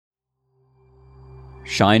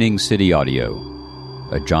Shining City Audio,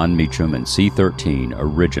 a Jon Meacham and C13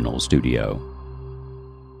 original studio.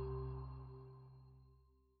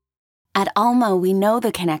 At Alma, we know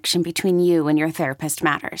the connection between you and your therapist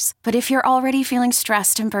matters. But if you're already feeling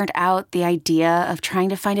stressed and burnt out, the idea of trying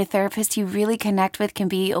to find a therapist you really connect with can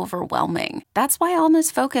be overwhelming. That's why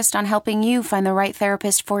Alma's focused on helping you find the right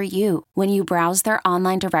therapist for you. When you browse their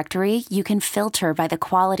online directory, you can filter by the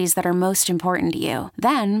qualities that are most important to you.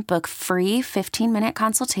 Then book free 15-minute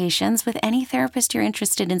consultations with any therapist you're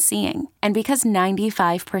interested in seeing. And because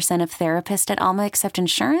 95% of therapists at Alma accept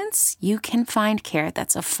insurance, you can find care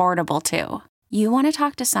that's affordable too. You want to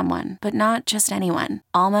talk to someone, but not just anyone.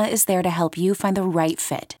 Alma is there to help you find the right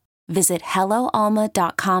fit. Visit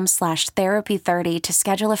helloalma.com/therapy30 to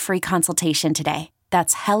schedule a free consultation today.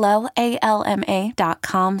 That's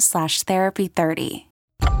helloalma.com/therapy30.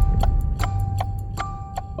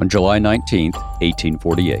 On July 19,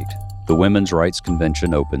 1848, the Women's Rights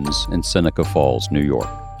Convention opens in Seneca Falls, New York.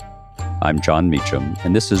 I'm Jon Meacham,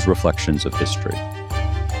 and this is Reflections of History.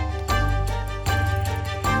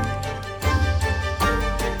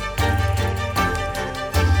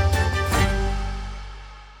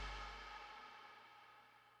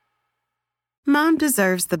 Mom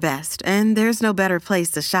deserves the best, and there's no better place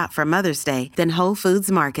to shop for Mother's Day than Whole Foods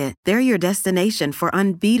Market. They're your destination for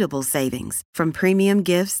unbeatable savings, from premium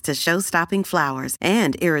gifts to show-stopping flowers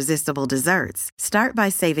and irresistible desserts. Start by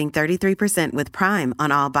saving 33% with Prime on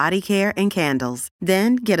all body care and candles.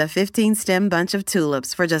 Then get a 15-stem bunch of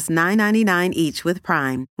tulips for just $9.99 each with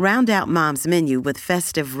Prime. Round out Mom's menu with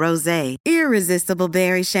festive rosé, irresistible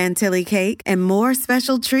berry chantilly cake, and more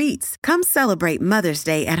special treats. Come celebrate Mother's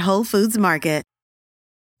Day at Whole Foods Market.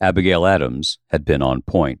 Abigail Adams had been on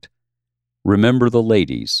point. "Remember the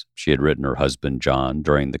ladies," she had written her husband John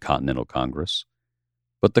during the Continental Congress.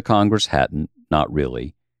 But the Congress hadn't, not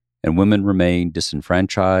really, and women remained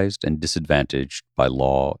disenfranchised and disadvantaged by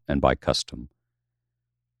law and by custom.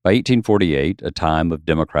 By 1848, a time of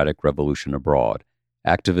democratic revolution abroad,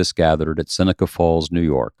 activists gathered at Seneca Falls, New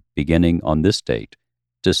York, beginning on this date,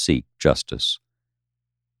 to seek justice.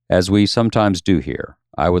 As we sometimes do here,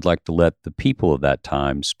 I would like to let the people of that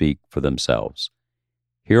time speak for themselves.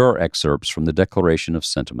 Here are excerpts from the Declaration of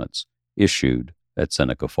Sentiments issued at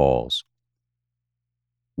Seneca Falls.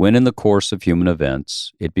 When in the course of human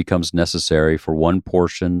events it becomes necessary for one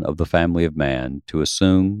portion of the family of man to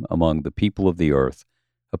assume among the people of the earth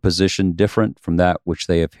a position different from that which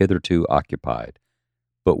they have hitherto occupied,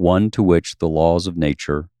 but one to which the laws of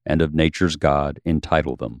nature and of nature's God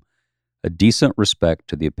entitle them, a decent respect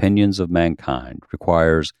to the opinions of mankind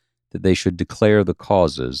requires that they should declare the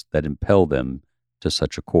causes that impel them to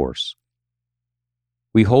such a course.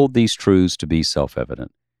 We hold these truths to be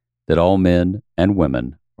self-evident, that all men and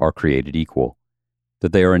women are created equal,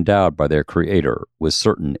 that they are endowed by their Creator with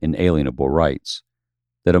certain inalienable rights,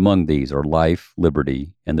 that among these are life,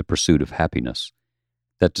 liberty, and the pursuit of happiness,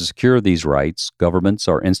 that to secure these rights, governments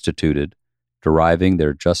are instituted, deriving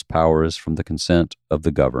their just powers from the consent of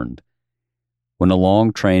the governed. When a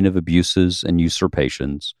long train of abuses and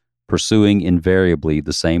usurpations, pursuing invariably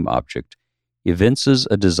the same object, evinces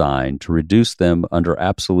a design to reduce them under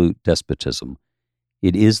absolute despotism,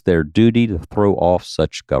 it is their duty to throw off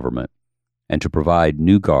such government and to provide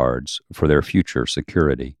new guards for their future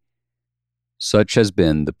security. Such has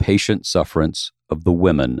been the patient sufferance of the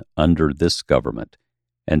women under this government,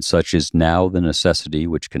 and such is now the necessity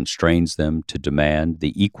which constrains them to demand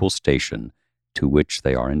the equal station to which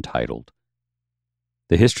they are entitled.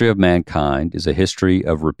 The history of mankind is a history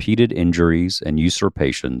of repeated injuries and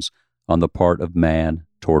usurpations on the part of man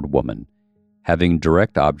toward woman, having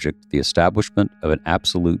direct object the establishment of an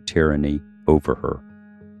absolute tyranny over her.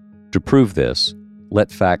 To prove this,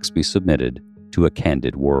 let facts be submitted to a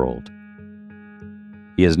candid world.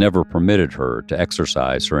 He has never permitted her to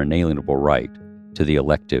exercise her inalienable right to the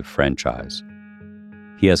elective franchise.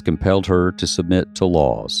 He has compelled her to submit to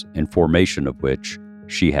laws in formation of which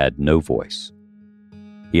she had no voice.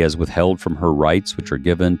 He has withheld from her rights which are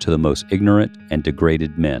given to the most ignorant and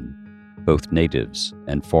degraded men, both natives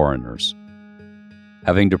and foreigners.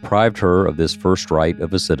 Having deprived her of this first right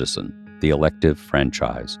of a citizen, the elective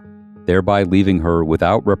franchise, thereby leaving her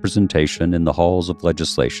without representation in the halls of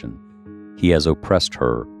legislation, he has oppressed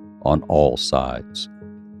her on all sides.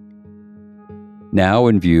 Now,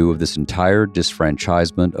 in view of this entire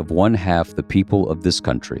disfranchisement of one half the people of this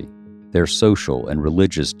country, their social and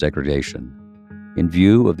religious degradation, in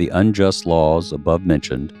view of the unjust laws above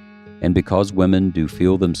mentioned, and because women do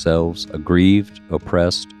feel themselves aggrieved,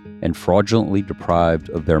 oppressed, and fraudulently deprived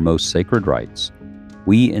of their most sacred rights,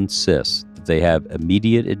 we insist that they have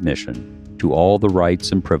immediate admission to all the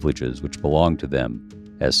rights and privileges which belong to them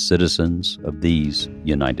as citizens of these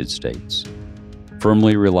United States.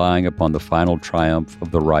 Firmly relying upon the final triumph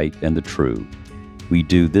of the right and the true, we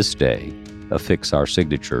do this day affix our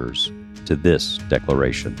signatures to this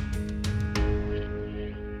declaration.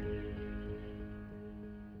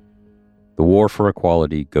 The war for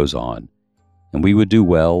equality goes on, and we would do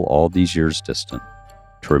well all these years distant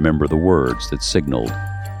to remember the words that signaled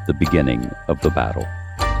the beginning of the battle.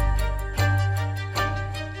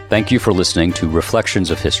 Thank you for listening to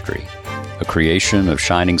Reflections of History, a creation of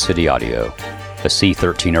Shining City Audio, a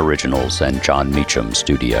C13 Originals and John Meacham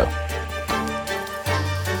studio.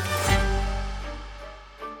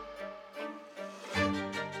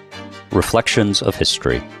 Reflections of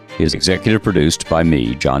History is executive produced by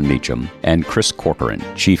me, John Meacham, and Chris Corcoran,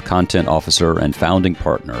 Chief Content Officer and founding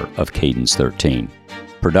partner of Cadence 13.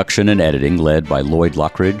 Production and editing led by Lloyd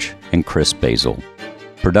Lockridge and Chris Basil.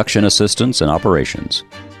 Production assistance and operations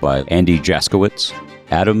by Andy Jaskowitz,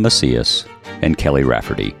 Adam Macias, and Kelly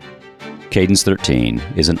Rafferty. Cadence 13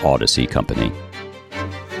 is an Odyssey company.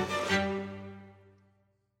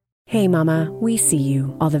 Hey Mama, we see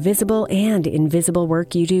you, all the visible and invisible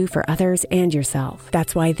work you do for others and yourself.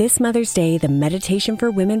 That's why this Mother's Day, the Meditation for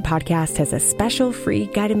Women podcast has a special free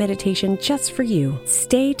guided meditation just for you.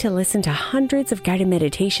 Stay to listen to hundreds of guided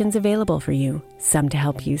meditations available for you. Some to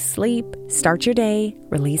help you sleep, start your day,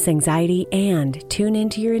 release anxiety, and tune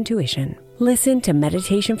into your intuition. Listen to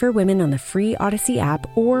Meditation for Women on the free Odyssey app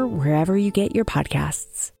or wherever you get your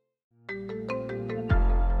podcasts.